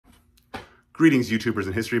Greetings, YouTubers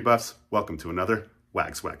and history buffs. Welcome to another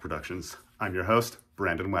Wag Swag Productions. I'm your host,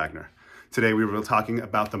 Brandon Wagner. Today we will be talking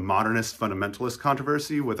about the modernist fundamentalist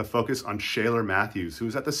controversy with a focus on Shailer Mathews, who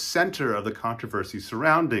is at the center of the controversy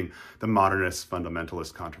surrounding the modernist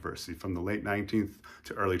fundamentalist controversy from the late 19th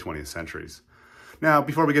to early 20th centuries. Now,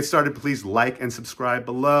 before we get started, please like and subscribe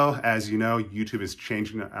below. As you know, YouTube is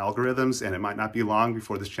changing their algorithms and it might not be long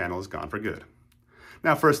before this channel is gone for good.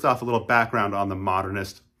 Now, first off, a little background on the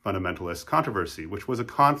modernist fundamentalist controversy, which was a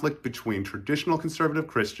conflict between traditional conservative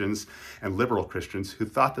Christians and liberal Christians who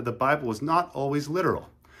thought that the Bible was not always literal,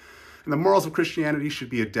 and the morals of Christianity should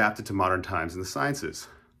be adapted to modern times and the sciences.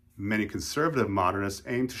 Many conservative modernists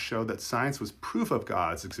aimed to show that science was proof of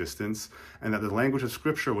God's existence and that the language of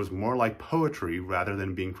Scripture was more like poetry rather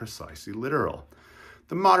than being precisely literal.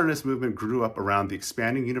 The modernist movement grew up around the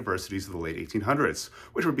expanding universities of the late 1800s,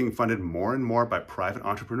 which were being funded more and more by private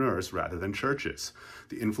entrepreneurs rather than churches.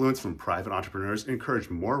 The influence from private entrepreneurs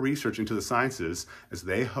encouraged more research into the sciences as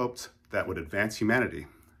they hoped that would advance humanity.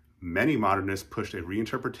 Many modernists pushed a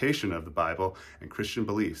reinterpretation of the Bible and Christian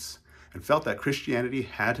beliefs and felt that Christianity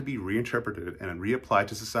had to be reinterpreted and reapplied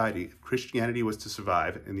to society if Christianity was to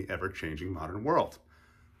survive in the ever-changing modern world.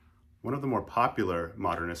 One of the more popular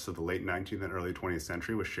modernists of the late 19th and early 20th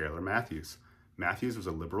century was Shailer Mathews. Mathews was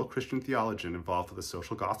a liberal Christian theologian involved with the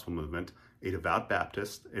social gospel movement, a devout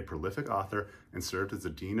Baptist, a prolific author, and served as the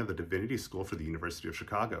dean of the Divinity School for the University of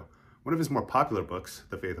Chicago. One of his more popular books,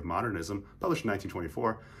 The Faith of Modernism, published in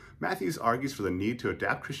 1924, Mathews argues for the need to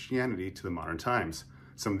adapt Christianity to the modern times.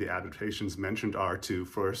 Some of the adaptations mentioned are to,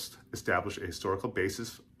 first, establish a historical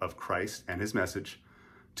basis of Christ and his message;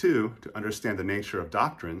 two, to understand the nature of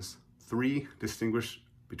doctrines; three, distinguish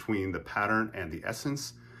between the pattern and the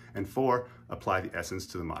essence; and four, apply the essence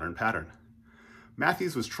to the modern pattern.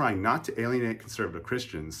 Mathews was trying not to alienate conservative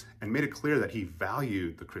Christians and made it clear that he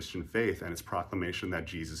valued the Christian faith and its proclamation that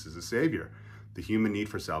Jesus is a Savior, the human need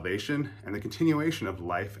for salvation, and the continuation of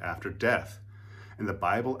life after death, and the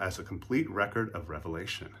Bible as a complete record of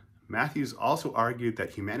revelation. Mathews also argued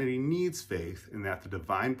that humanity needs faith and that the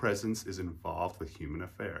divine presence is involved with human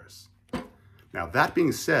affairs. Now, that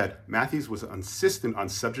being said, Mathews was insistent on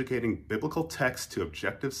subjugating biblical texts to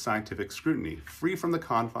objective scientific scrutiny, free from the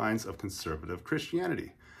confines of conservative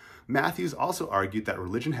Christianity. Mathews also argued that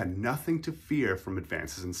religion had nothing to fear from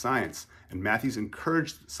advances in science, and Mathews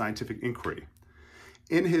encouraged scientific inquiry.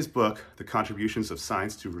 In his book, The Contributions of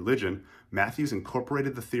Science to Religion, Mathews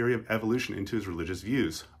incorporated the theory of evolution into his religious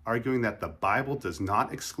views, arguing that the Bible does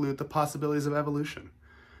not exclude the possibilities of evolution.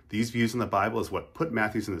 These views in the Bible is what put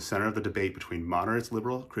Mathews in the center of the debate between modernist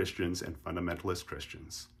liberal Christians and fundamentalist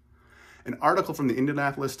Christians. An article from the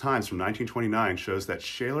Indianapolis Times from 1929 shows that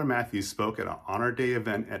Shailer Mathews spoke at an Honor Day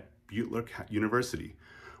event at Butler University,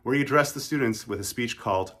 where he addressed the students with a speech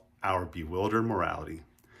called Our Bewildered Morality.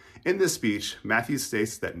 In this speech, Mathews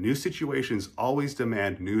states that new situations always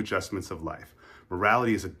demand new adjustments of life.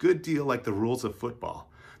 Morality is a good deal like the rules of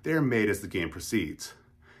football. They are made as the game proceeds.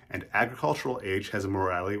 And agricultural age has a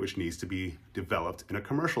morality which needs to be developed in a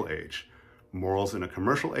commercial age. Morals in a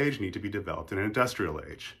commercial age need to be developed in an industrial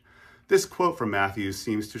age. This quote from Mathews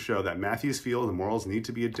seems to show that Mathews feels the morals need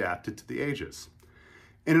to be adapted to the ages.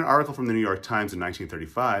 In an article from the New York Times in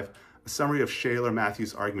 1935, a summary of Shailer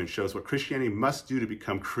Mathews' argument shows what Christianity must do to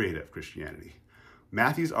become creative Christianity.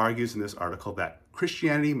 Mathews argues in this article that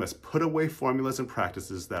Christianity must put away formulas and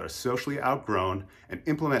practices that are socially outgrown and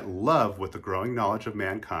implement love with the growing knowledge of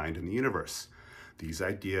mankind and the universe. These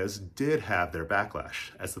ideas did have their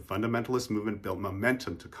backlash, as the fundamentalist movement built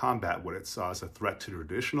momentum to combat what it saw as a threat to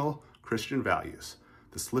traditional Christian values.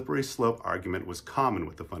 The slippery slope argument was common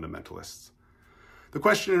with the fundamentalists. The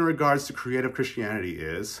question in regards to creative Christianity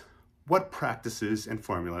is, what practices and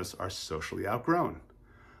formulas are socially outgrown?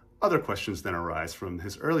 Other questions then arise from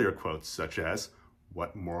his earlier quotes, such as,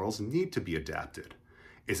 what morals need to be adapted?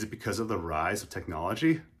 Is it because of the rise of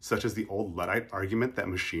technology, such as the old Luddite argument that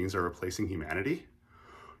machines are replacing humanity?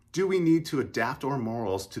 Do we need to adapt our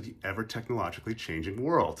morals to the ever-technologically changing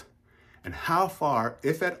world? And how far,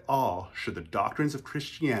 if at all, should the doctrines of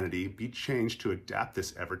Christianity be changed to adapt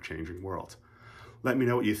this ever-changing world? Let me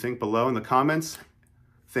know what you think below in the comments.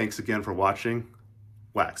 Thanks again for watching.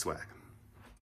 Wag Swag.